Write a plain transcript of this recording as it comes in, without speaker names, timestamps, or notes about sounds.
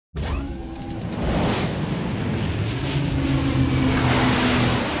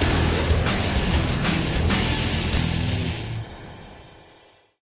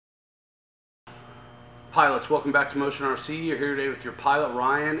Pilots, welcome back to Motion RC. You're here today with your pilot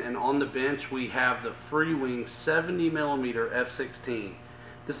Ryan, and on the bench we have the Freewing 70mm F-16.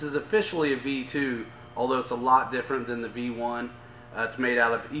 This is officially a V2, although it's a lot different than the V1. It's made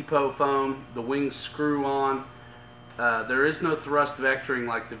out of EPO foam. The wings screw on. There is no thrust vectoring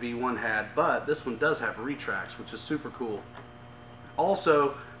like the V1 had, but this one does have retracts, which is super cool.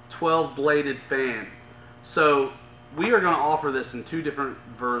 Also, 12 bladed fan. So we are going to offer this in two different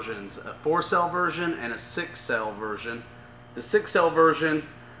versions, a 4-cell version and a 6-cell version. The 6-cell version,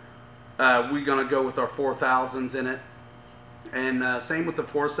 we're going to go with our 4000s in it. And same with the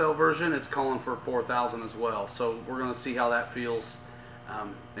 4-cell version, it's calling for 4000 as well. So we're going to see how that feels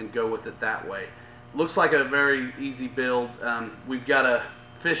and go with it that way. Looks like a very easy build. We've got a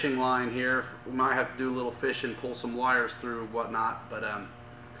fishing line here. We might have to do a little fishing, pull some wires through, whatnot. But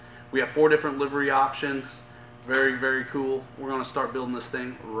we have 4 different livery options. Very, very cool. We're going to start building this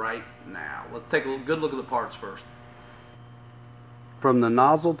thing right now. Let's take a good look at the parts first. From the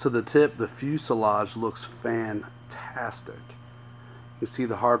nozzle to the tip, the fuselage looks fantastic. You see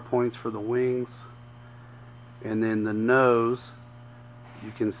the hard points for the wings. And then the nose,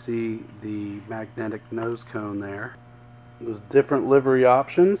 you can see the magnetic nose cone there. Those different livery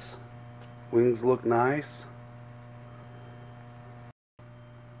options. Wings look nice.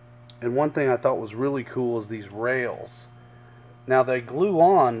 And one thing I thought was really cool is these rails. Now they glue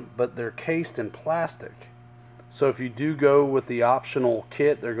on, but they're cased in plastic. So if you do go with the optional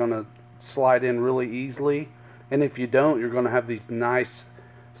kit, they're going to slide in really easily. And if you don't, you're going to have these nice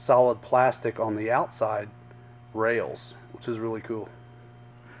solid plastic on the outside rails, which is really cool.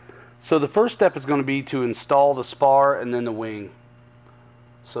 So the first step is going to be to install the spar and then the wing.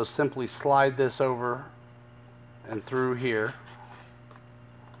 So simply slide this over and through here,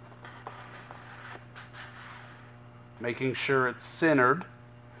 making sure it's centered.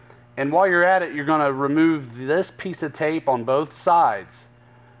 And while you're at it, you're going to remove this piece of tape on both sides.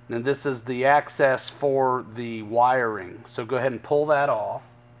 And this is the access for the wiring. So go ahead and pull that off.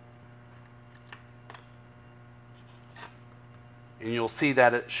 And you'll see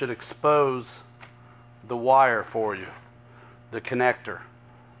that it should expose the wire for you, the connector.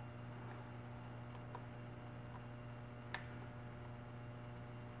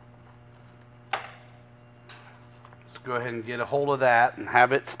 Go ahead and get a hold of that and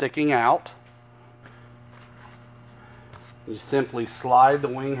have it sticking out. You simply slide the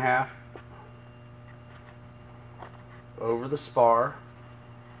wing half over the spar.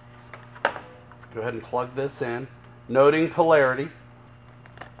 Go ahead and plug this in, noting polarity.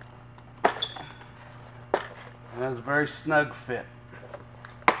 And it's a very snug fit.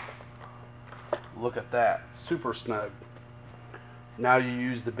 Look at that, super snug. Now you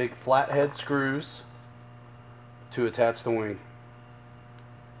use the big flathead screws to attach the wing.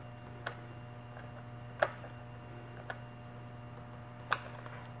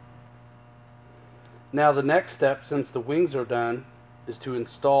 Now the next step, since the wings are done, is to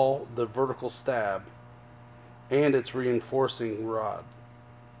install the vertical stab and its reinforcing rod.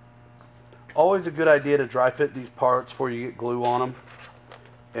 Always a good idea to dry fit these parts before you get glue on them,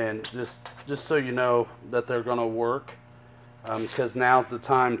 and just so you know that they're going to work, because now's the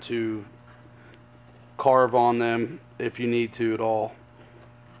time to carve on them if you need to at all.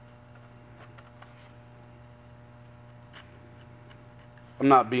 I'm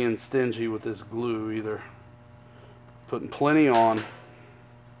not being stingy with this glue either. Putting plenty on.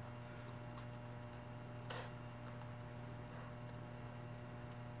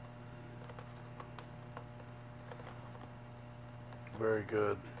 Very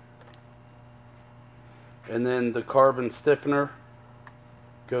good. And then the carbon stiffener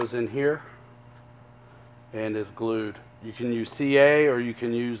goes in here and is glued. You can use CA or you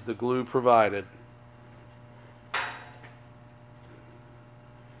can use the glue provided.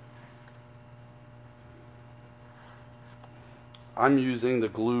 I'm using the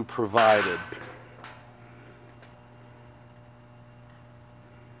glue provided.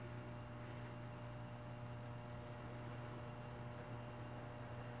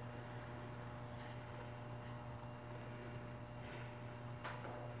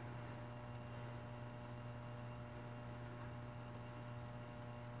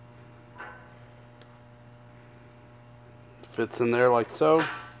 Fits in there like so.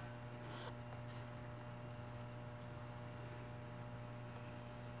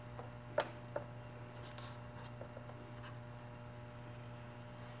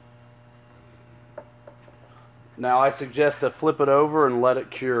 Now I suggest to flip it over and let it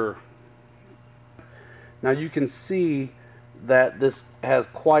cure. Now you can see that this has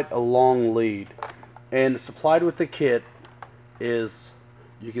quite a long lead, and supplied with the kit is,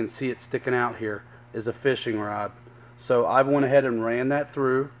 you can see it sticking out here, is a fishing rod. So I went ahead and ran that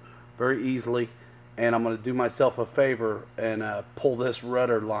through very easily, and I'm going to do myself a favor and pull this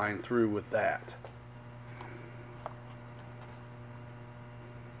rudder line through with that.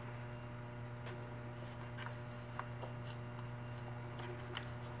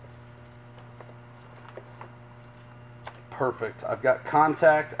 Perfect. I've got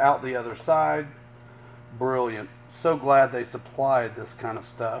contact out the other side. Brilliant. So glad they supplied this kind of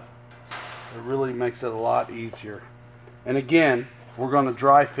stuff. It really makes it a lot easier. And again, we're going to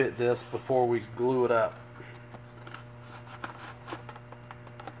dry fit this before we glue it up.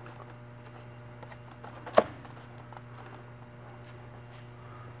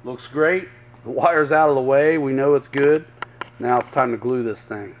 Looks great. The wire's out of the way. We know it's good. Now it's time to glue this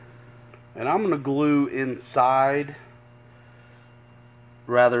thing. And I'm going to glue inside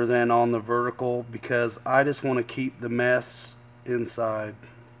rather than on the vertical, because I just want to keep the mess inside.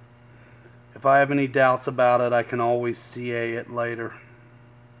 If I have any doubts about it, I can always CA it later.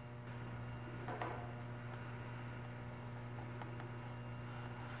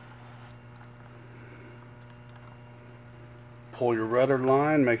 Pull your rudder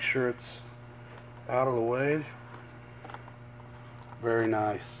line, make sure it's out of the way. Very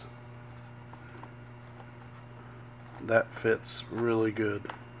nice. That fits really good.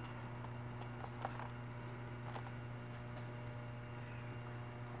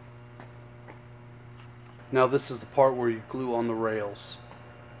 Now this is the part where you glue on the rails.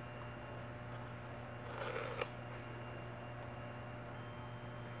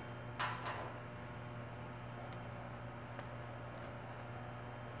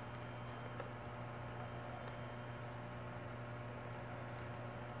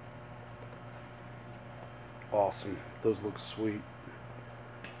 Awesome. Those look sweet.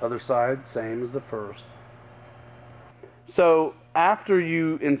 Other side, same as the first. So after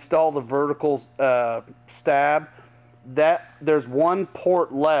you install the vertical stab, there's one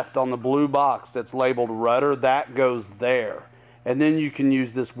port left on the blue box that's labeled rudder. That goes there. And then you can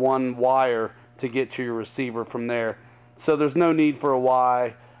use this one wire to get to your receiver from there. So there's no need for a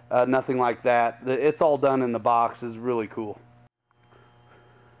Y, nothing like that. It's all done in the box. It's really cool.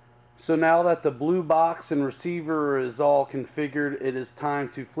 So now that the blue box and receiver is all configured, it is time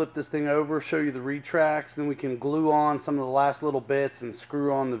to flip this thing over, show you the retracts, then we can glue on some of the last little bits and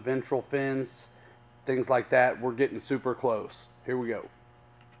screw on the ventral fins, things like that. We're getting super close. Here we go.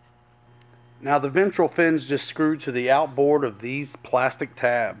 Now the ventral fins just screw to the outboard of these plastic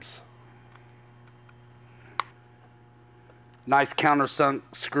tabs. Nice countersunk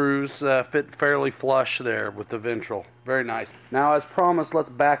screws, fit fairly flush there with the ventral. Very nice. Now as promised, let's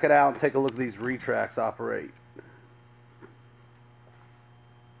back it out and take a look at these retracts operate.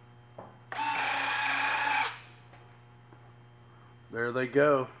 There they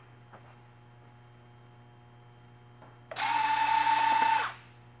go.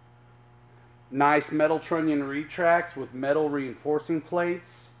 Nice metal trunnion retracts with metal reinforcing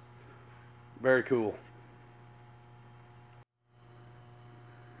plates. Very cool.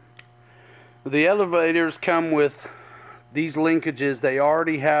 The elevators come with these linkages. They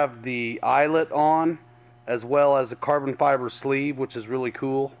already have the eyelet on, as well as a carbon fiber sleeve, which is really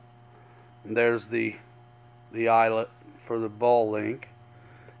cool. And there's the eyelet for the ball link.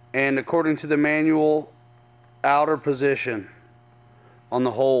 And according to the manual, outer position on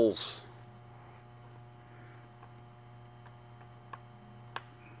the holes.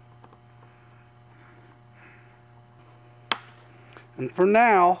 And for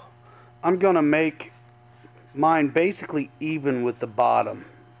now, I'm going to make mine basically even with the bottom.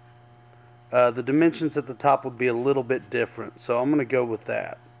 The dimensions at the top would be a little bit different, so I'm going to go with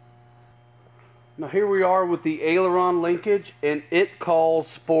that. Now here we are with the aileron linkage, and it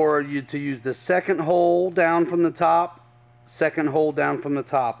calls for you to use the second hole down from the top, second hole down from the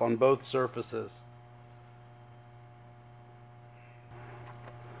top on both surfaces.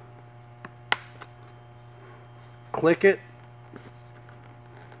 Click it.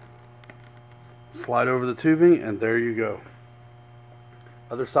 Slide over the tubing, and there you go.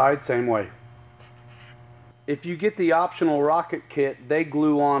 Other side, same way. If you get the optional rocket kit, they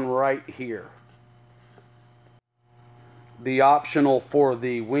glue on right here. The optional for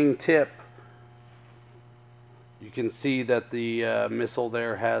the wing tip, you can see that the missile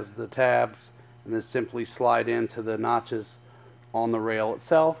there has the tabs, and then simply slide into the notches on the rail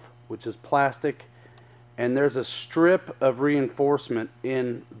itself, which is plastic, and there's a strip of reinforcement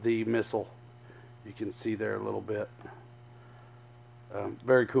in the missile. You can see there a little bit.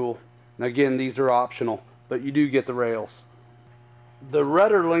 Very cool. Now again, these are optional, but you do get the rails. The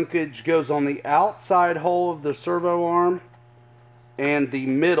rudder linkage goes on the outside hole of the servo arm, and the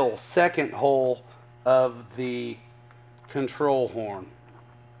middle second hole of the control horn.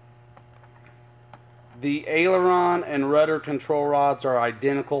 The aileron and rudder control rods are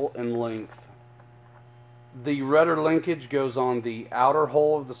identical in length. The rudder linkage goes on the outer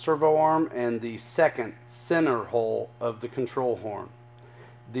hole of the servo arm and the second center hole of the control horn.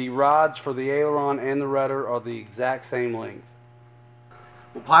 The rods for the aileron and the rudder are the exact same length.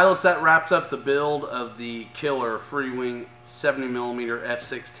 Well, pilots, that wraps up the build of the killer Freewing 70mm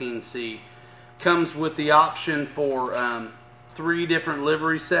F-16C. Comes with the option for 3 different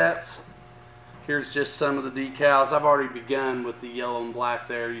livery sets. Here's just some of the decals. I've already begun with the yellow and black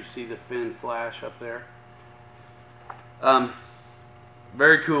there. You see the fin flash up there.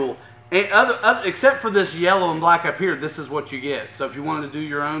 Very cool. And except for this yellow and black up here, this is what you get. So if you wanted to do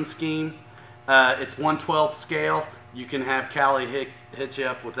your own scheme, it's 1/12 scale. You can have Callie hit you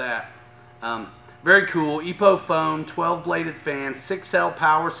up with that. Very cool. EPO foam, 12-bladed fan, 6-cell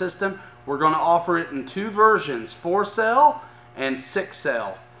power system. We're going to offer it in 2 versions, 4-cell and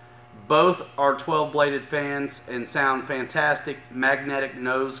 6-cell. Both are 12-bladed fans and sound fantastic. Magnetic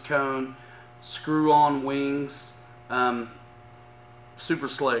nose cone, screw-on wings, super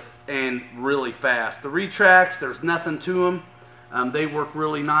slick and really fast. The retracts, there's nothing to them. They work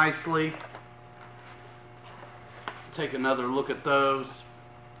really nicely. Take another look at those.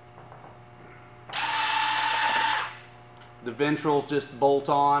 The ventrals just bolt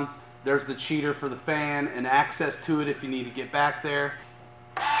on. There's the cheater for the fan and access to it if you need to get back there.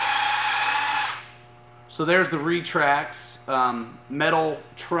 So there's the retracts, metal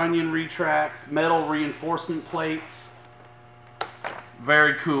trunnion retracts, metal reinforcement plates.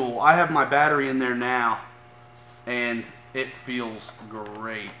 Very cool. I have my battery in there now and it feels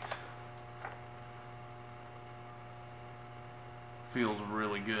great. Feels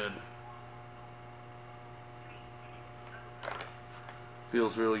really good.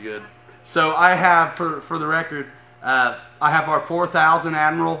 Feels really good. So I have, for the record, I have our 4000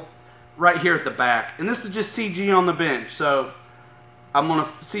 Admiral right here at the back. And this is just CG on the bench. So I'm going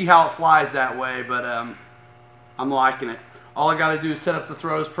to see how it flies that way, but I'm liking it. All I got to do is set up the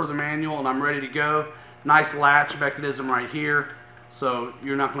throws per the manual and I'm ready to go. Nice latch mechanism right here. So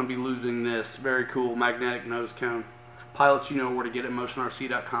you're not going to be losing this. Very cool magnetic nose cone. Pilots, you know where to get it,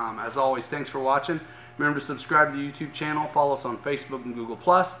 motionrc.com. As always, thanks for watching. Remember to subscribe to the YouTube channel. Follow us on Facebook and Google+.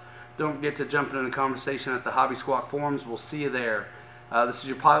 Don't forget to jump into the conversation at the Hobby Squawk forums. We'll see you there. This is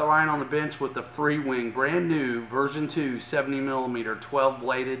your pilot Ryan on the bench with the Freewing brand new version 2 70mm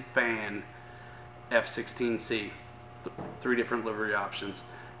 12-bladed fan F-16C. 3 different livery options.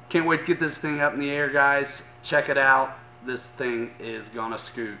 Can't wait to get this thing up in the air, guys. Check it out. This thing is gonna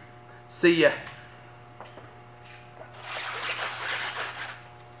scoot. See ya.